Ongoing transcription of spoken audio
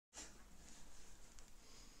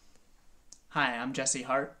Hi, I'm Jesse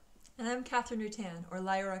Hart. And I'm Catherine Rutan, or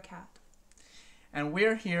Lyra Cat. And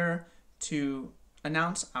we're here to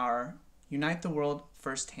announce our Unite the World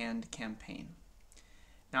Firsthand campaign.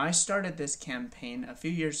 Now, I started this campaign a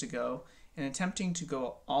few years ago in attempting to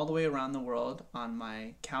go all the way around the world on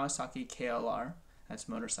my Kawasaki KLR, that's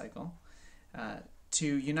motorcycle, to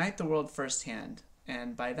unite the world firsthand.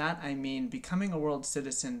 And by that I mean becoming a world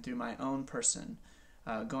citizen through my own person,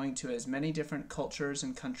 going to as many different cultures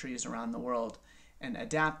and countries around the world and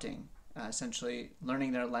adapting, essentially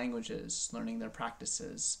learning their languages, learning their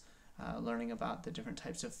practices, learning about the different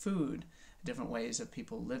types of food, different ways of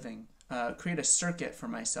people living. Create a circuit for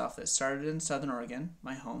myself that started in Southern Oregon,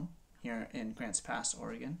 my home, here in Grants Pass,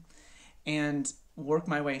 Oregon, and work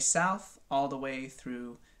my way south all the way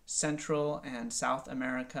through Central and South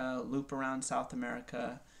America, loop around South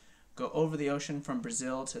America, go over the ocean from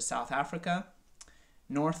Brazil to South Africa,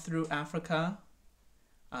 north through Africa,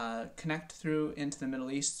 connect through into the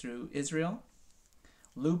Middle East through Israel,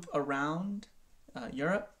 loop around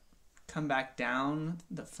Europe, come back down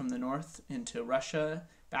from the north into Russia,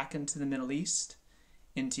 back into the Middle East,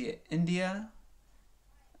 into India,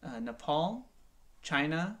 Nepal,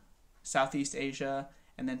 China, Southeast Asia,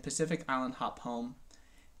 and then Pacific Island hop home,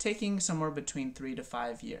 taking somewhere between 3 to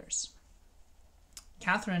 5 years.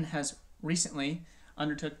 Catherine has recently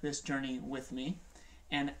undertook this journey with me,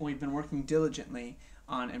 and we've been working diligently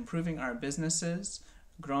on improving our businesses,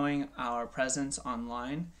 growing our presence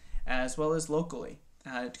online, as well as locally,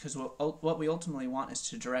 because what we ultimately want is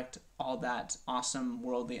to direct all that awesome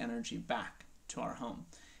worldly energy back to our home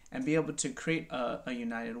and be able to create a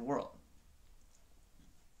united world.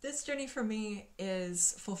 This journey for me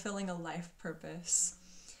is fulfilling a life purpose.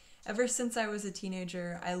 Ever since I was a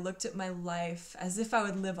teenager, I looked at my life as if I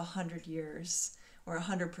would live 100 years or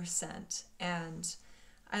 100%. And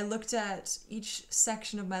I looked at each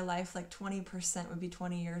section of my life like 20% would be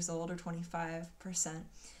 20 years old or 25%.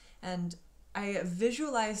 And I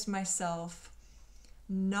visualized myself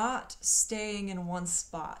not staying in one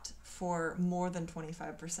spot for more than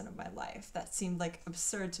 25% of my life. That seemed like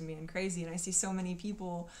absurd to me and crazy. And I see so many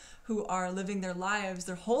people who are living their lives,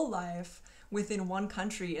 their whole life, within one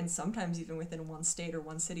country and sometimes even within one state or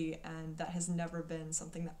one city, and that has never been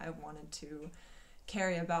something that I wanted to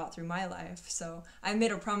carry about through my life. So I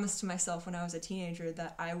made a promise to myself when I was a teenager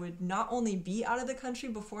that I would not only be out of the country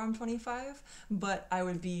before I'm 25, but I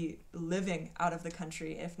would be living out of the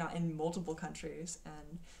country, if not in multiple countries.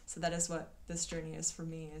 And so that is what this journey is for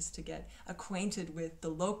me, is to get acquainted with the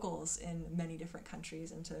locals in many different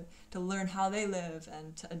countries and to learn how they live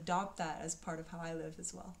and to adopt that as part of how I live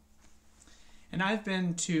as well. And I've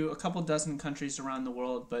been to a couple dozen countries around the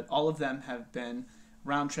world, but all of them have been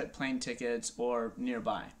round-trip plane tickets or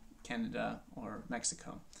nearby, Canada or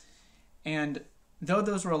Mexico. And though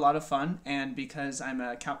those were a lot of fun, and because I'm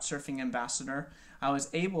a couchsurfing ambassador, I was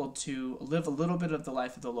able to live a little bit of the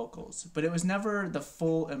life of the locals, but it was never the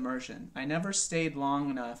full immersion. I never stayed long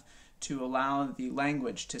enough to allow the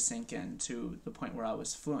language to sink in to the point where I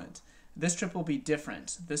was fluent. This trip will be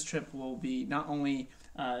different. This trip will be not only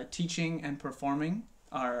teaching and performing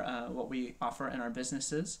what we offer in our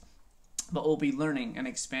businesses, but we'll be learning and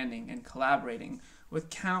expanding and collaborating with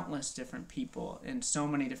countless different people in so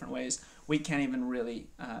many different ways we can't even really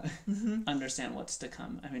understand what's to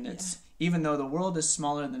come. I mean, even though the world is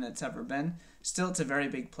smaller than it's ever been, still it's a very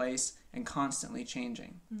big place and constantly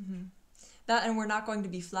changing. Mm-hmm. That, and we're not going to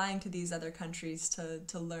be flying to these other countries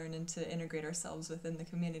to learn and to integrate ourselves within the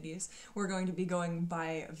communities. We're going to be going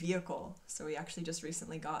by vehicle. So we actually just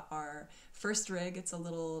recently got our first rig. It's a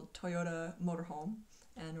little Toyota motorhome,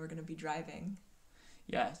 and we're going to be driving.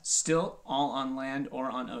 Yeah, still all on land or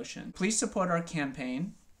on ocean. Please support our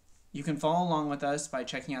campaign. You can follow along with us by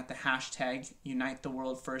checking out the hashtag Unite the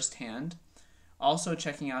World Firsthand. Also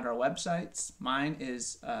checking out our websites. Mine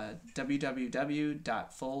is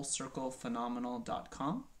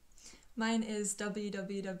www.fullcirclephenomenal.com. Mine is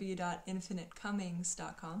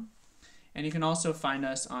www.infinitecomings.com. And you can also find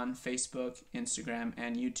us on Facebook, Instagram,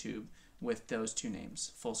 and YouTube with those two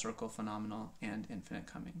names, Full Circle Phenomenal and Infinite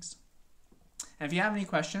Comings. And if you have any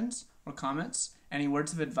questions or comments, any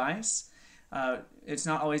words of advice, it's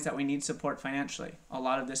not always that we need support financially. A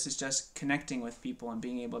lot of this is just connecting with people and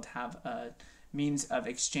being able to have a means of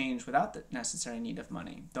exchange without the necessary need of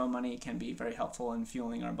money, though money can be very helpful in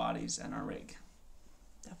fueling our bodies and our rig.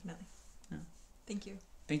 Definitely. Yeah. Thank you.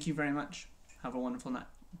 Thank you very much. Have a wonderful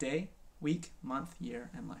day, week, month, year,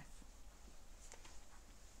 and life.